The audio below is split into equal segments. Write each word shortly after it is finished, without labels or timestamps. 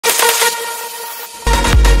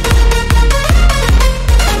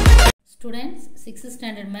Students, 6th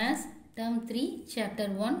standard maths, term 3, chapter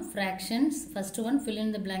 1, fractions. First one, fill in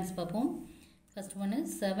the blanks papom. First one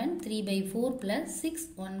is 7, 3 by 4 plus 6,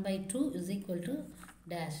 1 by 2 is equal to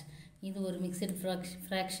dash. இது ஒரு mixed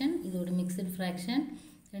fraction, இது ஒரு mixed fraction.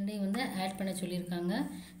 ரெண்டையும் வந்து add பண்ண சொல்லியிருக்காங்க.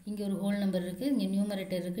 இங்கே ஒரு ஹோல் நம்பர் இருக்குது, இங்கே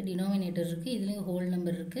நியூமரேட்டர் இருக்குது, டினாமினேட்டர் இருக்குது, இதுலேயும் ஹோல்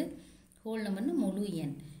நம்பர் இருக்குது. ஹோல் நம்பர்னு முழு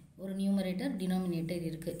எண், ஒரு நியூமரேட்டர் டினாமினேட்டர்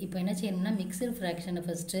இருக்குது. இப்போ என்ன செய்யணும்னா மிக்சர் ஃப்ராக்ஷனை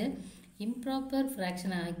ஃபஸ்ட்டு இம்ப்ராப்பர்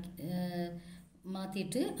ஃப்ராக்ஷனை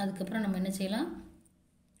மாற்றிட்டு அதுக்கப்புறம் நம்ம என்ன செய்யலாம்,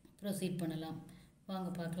 ப்ரொசீட் பண்ணலாம். வாங்க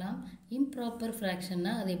பார்க்கலாம். இம்ப்ராப்பர்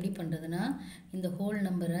ஃப்ராக்ஷன்னா அது எப்படி பண்ணுறதுன்னா, இந்த ஹோல்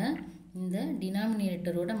நம்பரை இந்த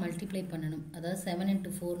டினாமினேட்டரோட மல்டிப்ளை பண்ணணும். அதாவது 7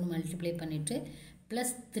 into 4னு மல்டிப்ளை பண்ணிவிட்டு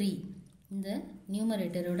ப்ளஸ் 3 இந்த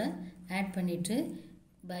நியூமரேட்டரோட ஆட் பண்ணிவிட்டு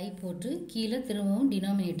பை போட்டு கீழே திரும்பவும்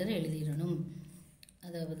டினாமினேட்டரை எழுதிடணும்.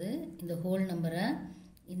 அதாவது இந்த ஹோல் நம்பரை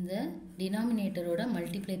இந்த டினாமினேட்டரோட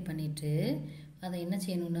மல்டிப்ளை பண்ணிவிட்டு அதை என்ன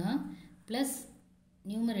செய்யணும்னா ப்ளஸ்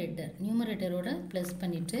நியூமரேட்டரோட ப்ளஸ்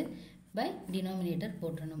பண்ணிவிட்டு பை டினாமினேட்டர்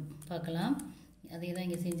போட்டணும். பார்க்கலாம், அதே தான்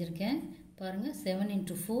இங்கே செஞ்சுருக்கேன். பாருங்கள், 7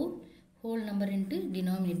 into 4 whole number into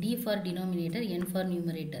டினாமினேட், D for denominator, N for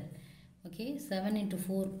numerator. Okay, 7 into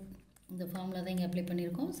 4 இந்த ஃபார்முலா தான் இங்கே அப்ளை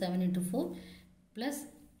பண்ணியிருக்கோம். 7 into 4 plus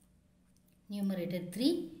numerator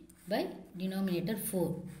 3 by denominator 4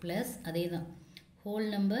 plus அதே தான் whole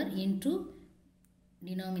number into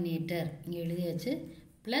denominator இங்கே எழுதியாச்சு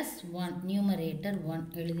plus 1 numerator 1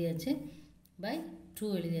 எழுதியாச்சு by 2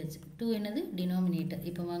 எழுதியாச்சு. 2 என்னது denominator.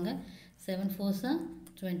 இப்போ வாங்க 7 4s are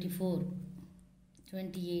 24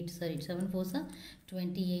 28 sorry 7 4s are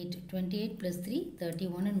 28 plus 3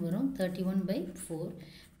 31 வரும். 31 by 4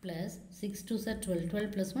 plus 6 2s are 12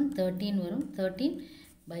 plus 1 13 வரும். 13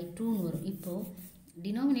 by 2 வரும். இப்போது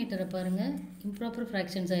டினாமினேட்டரை பாருங்கள், இம்ப்ராப்பர்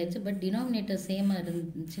ஃப்ராக்ஷன்ஸ் ஆகிடுச்சு. பட் டினாமினேட்டர் சேமாக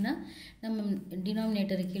இருந்துச்சுன்னா நம்ம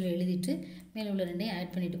டினாமினேட்டரை கீழே எழுதிட்டு மேலே உள்ள ரெண்டையும்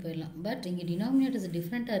ஆட் பண்ணிட்டு போயிடலாம். பட் இங்கே டினாமினேட்டர்ஸ்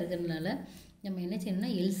டிஃப்ரெண்ட்டாக இருக்கிறதுனால நம்ம என்ன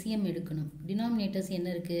செய்யணும்னா எல்சிஎம் எடுக்கணும். டினாமினேட்டர்ஸ் என்ன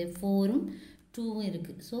இருக்குது, 4ம் 2ம்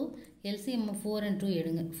இருக்குது. ஸோ எல்சிஎம் 4 and 2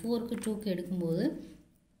 எடுங்க. 4க்கு 2க்கு எடுக்கும்போது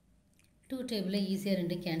 2 டேபிளில் ஈஸியாக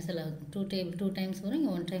ரெண்டு கேன்சல் ஆகும். 2 டைம்ஸ் வரும்,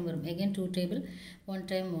 இங்கே 1 டைம் வரும். Again 2 table 1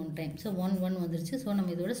 time. ஸோ 1 வந்துருச்சு. ஸோ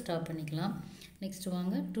நம்ம இதோட ஸ்டாப் பண்ணிக்கலாம். நெக்ஸ்ட்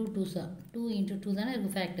வாங்க, 2 2s are 2 into 2 தானே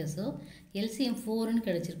இருக்குது ஃபேக்டர். ஸோ எல்சிஎம் 4ன்னு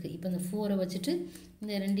கிடச்சிருக்கு. இப்போ இந்த 4 வச்சுட்டு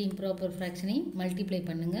இந்த ரெண்டு இம்ப்ராப்பர் ஃப்ராக்ஷனையும் மல்டிப்ளை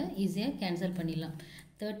பண்ணுங்கள், ஈஸியாக கேன்சல் பண்ணிடலாம்.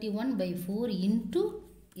 31 by 4 into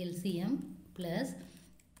LCM plus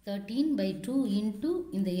 13 by 2 into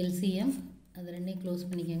இந்த எல்சிஎம், அது ரெண்டையும் க்ளோஸ்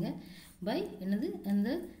பண்ணிக்கோங்க, பை என்னது அந்த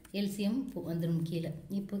எல்சிஎம் வந்துடும் கீழே.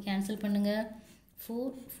 இப்போ கேன்சல் பண்ணுங்கள்.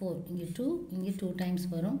 4 இங்கே 2 இங்கே 2 டைம்ஸ்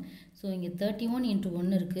வரும். ஸோ இங்கே 31 into 1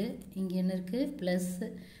 இருக்குது, இங்கே என்ன இருக்குது ப்ளஸ்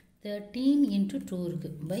 13 into 2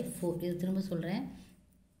 இருக்குது பை 4. இது திரும்ப சொல்கிறேன்,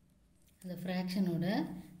 இந்த ஃப்ராக்ஷனோட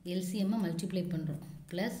எல்சிஎம்மை மல்டிப்ளை பண்ணுறோம்.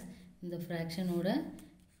 ப்ளஸ் இந்த ஃப்ராக்ஷனோட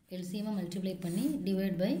எல்சிஎம்மை மல்டிப்ளை பண்ணி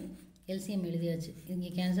டிவைட் பை எல்சிஎம் எழுதியாச்சு.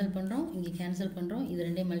 இங்கே கேன்சல் பண்ணுறோம், இங்கே கேன்சல் பண்ணுறோம், இது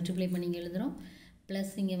ரெண்டையும் மல்டிப்ளை பண்ணி இங்கே எழுதுகிறோம்.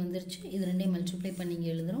 ப்ளஸ் இங்கே வந்துருச்சு, இது ரெண்டையும் மல்டிப்ளை பண்ணி இங்கே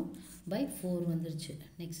எழுதுகிறோம், பை 4 வந்துருச்சு.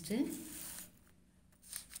 நெக்ஸ்ட்டு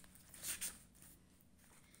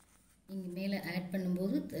இங்கே மேலே ஆட்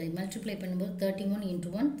பண்ணும்போது மல்டிப்ளை பண்ணும்போது 31 into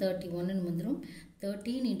 1 31ன்னு வந்துடும்.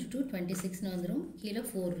 13 into 2 26ன்னு வந்துடும். கீழே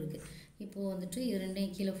 4 இருக்குது. இப்போது வந்துட்டு இது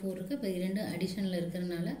ரெண்டையும் கீழே 4 இருக்குது. இப்போ இது ரெண்டும் அடிஷனில்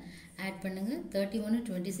இருக்கிறதுனால ஆட் பண்ணுங்கள். 31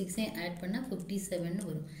 26ஐயும் ஆட் பண்ணால் 57ன்னு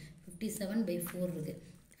வரும். 57 by 4 இருக்குது.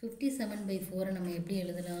 57 by 4 நம்ம எப்படி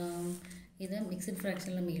எழுதலாம், இதை மிக்சட்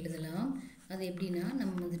ஃப்ராக்ஷனில் நம்ம எழுதலாம். அது எப்படின்னா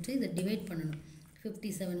நம்ம வந்துட்டு இதை டிவைட் பண்ணணும்.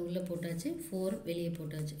 57 உள்ளே போட்டாச்சு, 4 வெளியே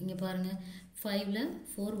போட்டாச்சு. இங்கே பாருங்கள், 5ல்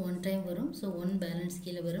 4 1 டைம் வரும். ஸோ 1 பேலன்ஸ்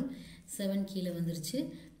கீழே வரும். 7 கீழே வந்துருச்சு.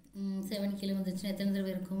 7 கீழே வந்துருச்சுன்னா எத்தனை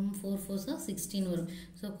தடவை இருக்கும், 4 4s are 16 வரும்.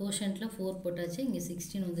 ஸோ கோஷன்ட்டில் 4 போட்டாச்சு, இங்கே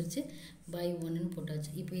 16 வந்துருச்சு, பை 1ன்னு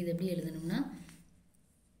போட்டாச்சு. இப்போ இது எப்படி எழுதணும்னா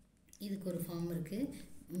இதுக்கு ஒரு ஃபார்ம் இருக்குது.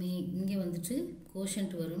 இங்கே வந்துட்டு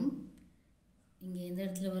கோஷன்ட் வரும், இங்கே எந்த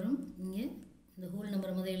இடத்துல வரும், இங்கே இந்த ஹோல்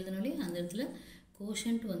நம்பரை முதல் எழுதணும்லே அந்த இடத்துல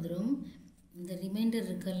கோஷன்ட் வந்துடும். இந்த ரிமைண்டர்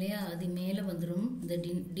இருக்கு இல்லையா, அது மேலே வந்துடும். இந்த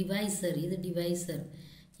டிவைசர், இது டிவைசர்.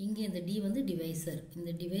 இங்கே இந்த டி வந்து டிவைசர்,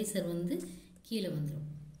 இந்த டிவைசர் வந்து கீழே வந்துடும்.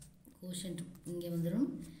 கோஷன்ட் இங்கே வந்துடும்,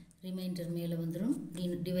 ரிமைண்டர் மேலே வந்துடும்,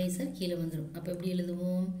 டிவைசர் கீழே வந்துடும். அப்போ எப்படி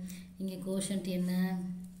எழுதுவோம், இங்கே கோஷன்ட் என்ன,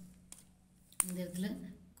 இந்த இடத்துல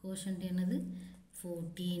கோஷன்ட் என்னது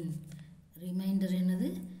 14, ரிமைண்டர் என்னது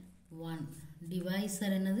 1,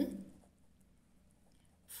 டிவைசர் என்னது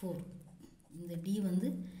 4. இந்த டி வந்து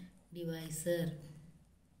டிவைசர்.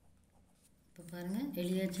 இப்போ பாருங்கள்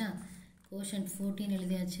எழுதியாச்சா, கோஷன்ட் 14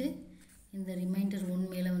 எழுதியாச்சு, இந்த ரிமைண்டர் 1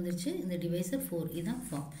 மேலே வந்துருச்சு, இந்த டிவைசர் 4. இதுதான்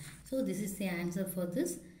form. So this is the answer for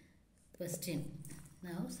this question.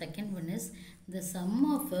 Now second one is the sum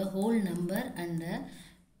of a whole number and a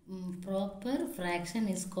proper fraction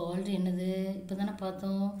is called என்னது? இப்போ தானே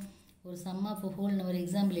பார்த்தோம், ஒரு some of whole number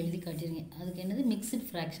example எழுதி காட்டியிருக்கேன். அதுக்கு என்னது? மிக்சட்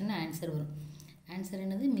ஃப்ராக்ஷன் ஆன்சர் வரும். ஆன்சர்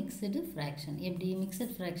என்னது? Mixed fraction. எப்படி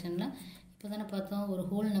மிக்சட் ஃப்ராக்ஷன்லாம் இப்போ தானே பார்த்தோம், ஒரு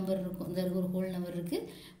ஹோல் நம்பர் இருக்கும், இந்த ஒரு ஹோல் நம்பர் இருக்குது,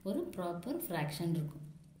 ஒரு ப்ராப்பர் ஃப்ராக்ஷன் இருக்கும்.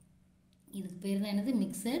 இதுக்கு பேர் தான் என்னது?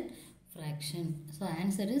 Mixed fraction. So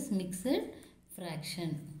answer is mixed fraction.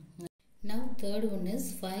 Now third one is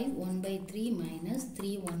 5 1/3 minus 3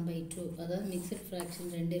 1/2. அதாவது mixed fraction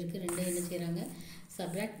ரெண்டு இருக்குது, ரெண்டு என்ன செய்கிறாங்க?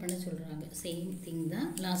 சப்ராக்ட் பண்ண சொல்கிறாங்க. சேம் திங் தான்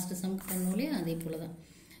லாஸ்ட்டு சம்க்கு பண்ணோலே அதே போல் தான்.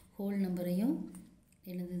 ஹோல் நம்பரையும்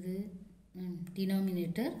என்னது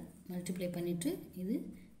டினாமினேட்டர் மல்டிப்ளை பண்ணிவிட்டு இது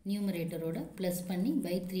நியூமரேட்டரோட ப்ளஸ் பண்ணி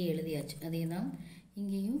பை 3 எழுதியாச்சு. அதே தான்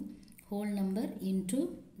இங்கேயும் whole number into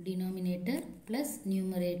denominator plus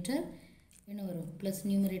numerator என்ன வரும்? ப்ளஸ்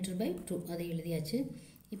நியூமரேட்டர் பை 2 அதை எழுதியாச்சு.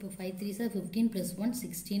 இப்போ 5 3s 15 + 1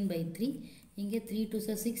 16/3. இங்கே 3 2s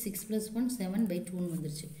 6 6 + 1 7/2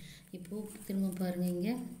 வந்துருச்சு. இப்போது திரும்ப பாருங்கள்,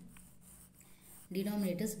 இங்கே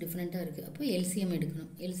டினாமினேட்டர்ஸ் டிஃப்ரெண்ட்டாக இருக்குது. அப்போ எல்சிஎம்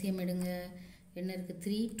எடுக்கணும். எல்சிஎம் எடுங்க. என்ன இருக்குது?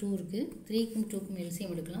 3 2 இருக்குது. 3க்கும் 2க்கும்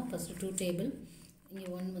எல்சிஎம் எடுக்கலாம். ஃபஸ்ட்டு 2 டேபிள், இங்கே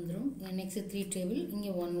 1 வந்துடும். நெக்ஸ்ட்டு 3 டேபிள்,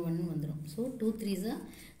 இங்கே 1 1 வந்துடும். ஸோ 2 3s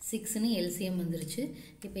 6ன்னு எல்சிஎம் வந்துருச்சு.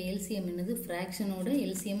 இப்போ எல்சிஎம் என்னது? ஃப்ராக்ஷனோட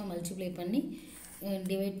எல்சிஎம்மை மல்டிப்ளை பண்ணி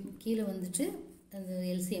டிவைட் கீழே வந்துட்டு அந்த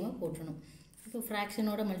எல்சிஎம்மை போட்டணும். இப்போ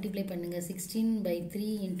ஃப்ராக்ஷனோட மல்டிப்ளை பண்ணுங்கள். 16/3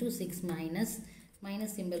 × 6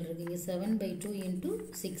 மைனஸ் சிம்பிள் இருக்குது. இங்கே 7/2 ×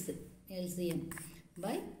 6 எல்சிஎம்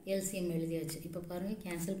பை எல்சிஎம் எழுதியாச்சு. இப்போ பாருங்கள்,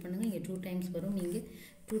 கேன்சல் பண்ணுங்கள். இங்கே 2 டைம்ஸ் வரும். நீங்கள்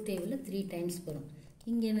 2 டேபிளில் 3 டைம்ஸ் வரும்.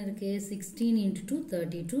 இங்கே என்ன இருக்குது? 16 × 2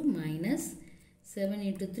 32 மைனஸ் 7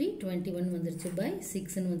 × 3 21 வந்துருச்சு பை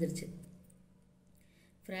 6ன்னு வந்துருச்சு.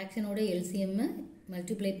 ஃப்ராக்ஷனோட எல்சிஎம்மை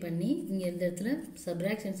மல்டிப்ளை பண்ணி இங்கே இந்த இடத்துல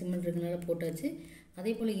சப்ராக்ஷன் சிம்பிள் இருக்கிறனால போட்டாச்சு.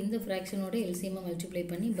 அதே போல் இந்த ஃப்ராக்ஷனோட எல்சிஎம்மை மல்டிப்ளை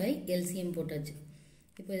பண்ணி பை எல்சிஎம் போட்டாச்சு.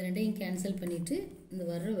 இப்போ இது ரெண்டையும் கேன்சல் பண்ணிவிட்டு இந்த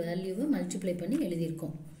வர்ற வேல்யூவை மல்டிப்ளை பண்ணி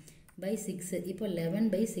எழுதியிருக்கோம் பை 6. இப்போ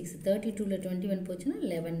 11/6 32ல் 21 போச்சுன்னா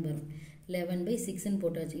 11 வரும். 11/6ன்னு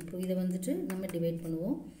போட்டாச்சு. இப்போ இதை வந்துட்டு நம்ம டிவைட்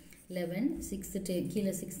பண்ணுவோம். 11 6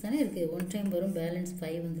 கீழே 6 தானே இருக்குது, 1 டைம் வரும், பேலன்ஸ்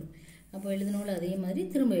 5 வந்துடும். அப்போ எழுதணும்ல அதே மாதிரி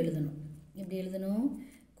திரும்ப எழுதணும். எப்படி எழுதணும்?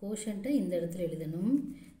 கோஷன்ட்டை இந்த இடத்துல எழுதணும்.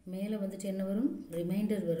 மேலே வந்துட்டு என்ன வரும்?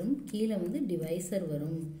 ரிமைண்டர் வரும். கீழே வந்து டிவைசர்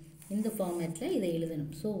வரும். இந்த ஃபார்மேட்டில் இதை எழுதணும்.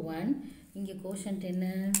 ஸோ 1, இங்கே கோஷன்ட் என்ன?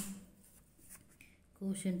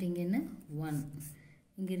 கோஷன்ட் இங்கே என்ன? 1.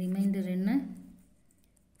 இங்கே ரிமைண்டர் என்ன?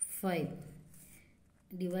 5.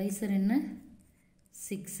 டிவைசர் என்ன?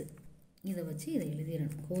 6. இதை வச்சு இதை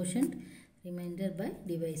எழுதிடணும். கோஷன்ட் ரிமைண்டர் பை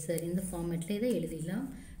டிவைசர் இந்த ஃபார்மேட்டில் இதை எழுதிடலாம்.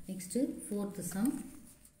 Next 4th some.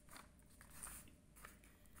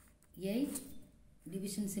 8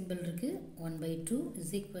 division simple இருக்குது. 1/2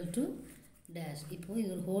 இஸ் ஈக்குவல் டு டேஷ். இப்போது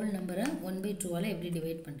இது ஒரு ஹோல் நம்பரை 1/2ஆல் எப்படி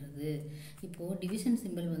டிவைட் பண்ணுறது? இப்போது டிவிஷன்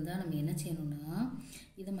சிம்பிள் வந்தால் நம்ம என்ன செய்யணும்னா,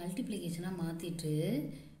 இதை மல்டிப்ளிகேஷனாக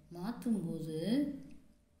மாற்றும்போது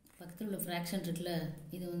பக்கத்தில் உள்ள ஃப்ராக்ஷன் இருக்குல்ல,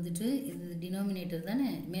 இது வந்துட்டு இது டினாமினேட்டர் தானே,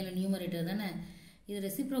 மேலே நியூமரேட்டர் தானே, இது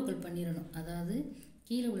ரெசிப்ரோக்கல் பண்ணிடணும். அதாவது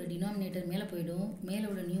கீழே உள்ள டினாமினேட்டர் மேலே போயிடும், மேலே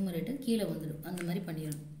உள்ள நியூமரேட்டர் கீழே வந்துடும். அந்த மாதிரி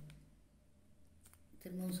பண்ணிடணும்.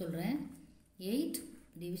 திரும்பவும் சொல்கிறேன். 8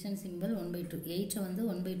 டிவிஷன் சிம்பிள் 1/2. 8ஐ வந்து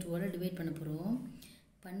 1/2ஆல் டிவைட் பண்ண போகிறோம்.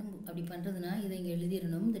 அப்படி பண்ணுறதுனா இதை இங்கே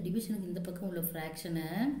எழுதிடணும். இந்த டிவிஷனுக்கு இந்த பக்கம் உள்ள ஃப்ராக்ஷனை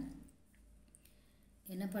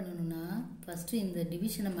என்ன பண்ணணும்னா, ஃபஸ்ட்டு இந்த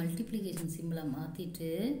டிவிஷனை மல்டிப்ளிகேஷன் சிம்பிளாக மாற்றிட்டு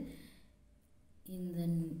இந்த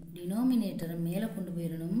டினாமினேட்டரை மேலே கொண்டு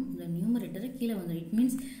போயிடணும், இந்த நியூமரேட்டரை கீழே வந்துடும். இட்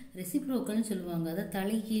மீன்ஸ் ரெசிப்ரோக்கல்னு சொல்லுவாங்க, அதை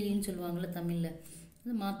தலைகீழின்னு சொல்லுவாங்கள்ல தமிழில்,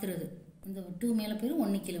 அது மாற்றுறது. இந்த 2 மேலே போயிடும்,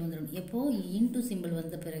 1 கீழே வந்துடும். எப்போது இன்டூ சிம்பிள்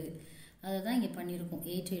வந்த பிறகு அதை தான் இங்கே பண்ணியிருக்கோம்.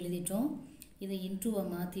 8 எழுதிட்டோம், இதை இன்டூவை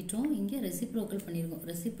மாற்றிட்டோம், இங்கே ரெசிப்ரோக்கல் பண்ணியிருக்கோம்.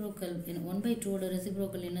 ரெசிப்ரோக்கல் 1/2ஓட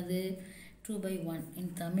ரெசிப்ரோக்கல் என்னது? 2/1.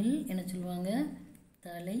 இன் தமிழ் என்ன சொல்லுவாங்க?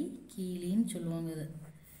 தலை கீழின்னு சொல்லுவாங்க. அது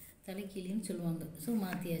தலைக்கீழின்னு சொல்லுவாங்க. ஸோ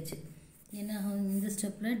மாற்றியாச்சு. என்ன ஆகும்? இந்த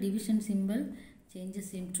ஸ்டெப்பில் division simple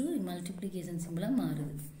changes into multiplication சிம்பிளாக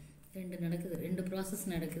மாறுது. ரெண்டு ப்ராசஸ்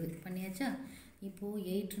நடக்குது. பண்ணியாச்சா? இப்போது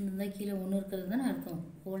 8 இருந்தால் கீழே 1 இருக்கிறது தானே அர்த்தம்.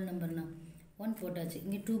 ஹோல் நம்பர்னா 1 போட்டாச்சு,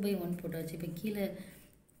 இங்கே 2/1 போட்டாச்சு. இப்போ கீழே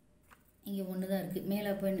இங்கே 1 தான் இருக்குது. மேலே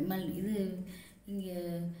இப்போ இது இங்கே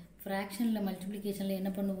ஃப்ராக்ஷனில் மல்டிப்ளிகேஷனில் என்ன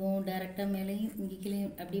பண்ணுவோம்? டேரெக்டாக மேலேயும் இங்கே கீழே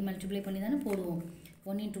அப்படியே மல்டிப்ளை பண்ணி தானே போடுவோம்.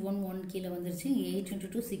 1 × 1 1 கீழே வந்துருச்சு. 8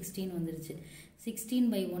 × 2 16 வந்துருச்சு.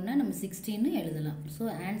 16/1 நம்ம 16ன்னு எழுதலாம். ஸோ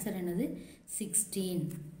ஆன்சர் என்னது? 16.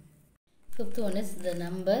 5th one is the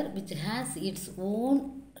number which has its own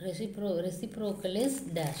reciprocal is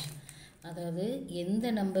dash. அதாவது எந்த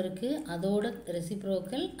நம்பருக்கு அதோட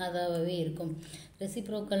ரெசிப்ரோக்கல் அதாகவே இருக்கும்.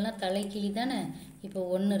 ரெசிப்ரோக்கல்னால் தலைக்கிளி தானே. இப்போ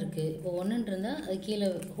 1 இருக்குது. இப்போ 1 இருந்தால் அது கீழே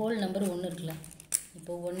ஹோல் நம்பர் 1 இருக்குல்ல.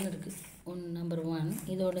 இப்போ 1 இருக்குது, நம்பர் 1.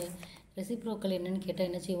 இதோட ரெசிப்ரோக்கல் என்னன்னு கேட்டால்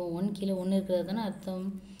என்ன செய்வோம், 1 கீழே 1 இருக்கிறது தானே அர்த்தம்.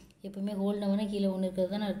 எப்பவுமே ஹோல் நம்பர்னா கீழே 1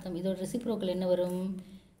 இருக்கிறது தானே அர்த்தம். இதோட ரெசிப்ரோக்கல் என்ன வரும்,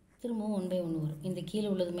 திரும்பவும் 1/1 வரும். இந்த கீழே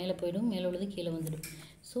உள்ளது மேலே போயிடும், மேலே உள்ளது கீழே வந்துடும்.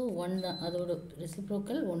 ஸோ 1 தான் அதோட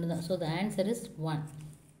ரெசிப்ரோக்கல் 1 தான். So the answer is 1.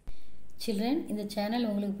 Children, இந்த சேனல்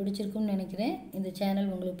உங்களுக்கு பிடிச்சிருக்குன்னு நினைக்கிறேன். இந்த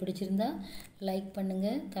சேனல் உங்களுக்கு பிடிச்சிருந்தா லைக்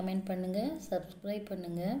பண்ணுங்கள், கமெண்ட் பண்ணுங்கள், சப்ஸ்கிரைப்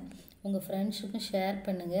பண்ணுங்கள், உங்கள் ஃப்ரெண்ட்ஸுக்கும் ஷேர்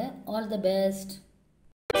பண்ணுங்கள். All the best.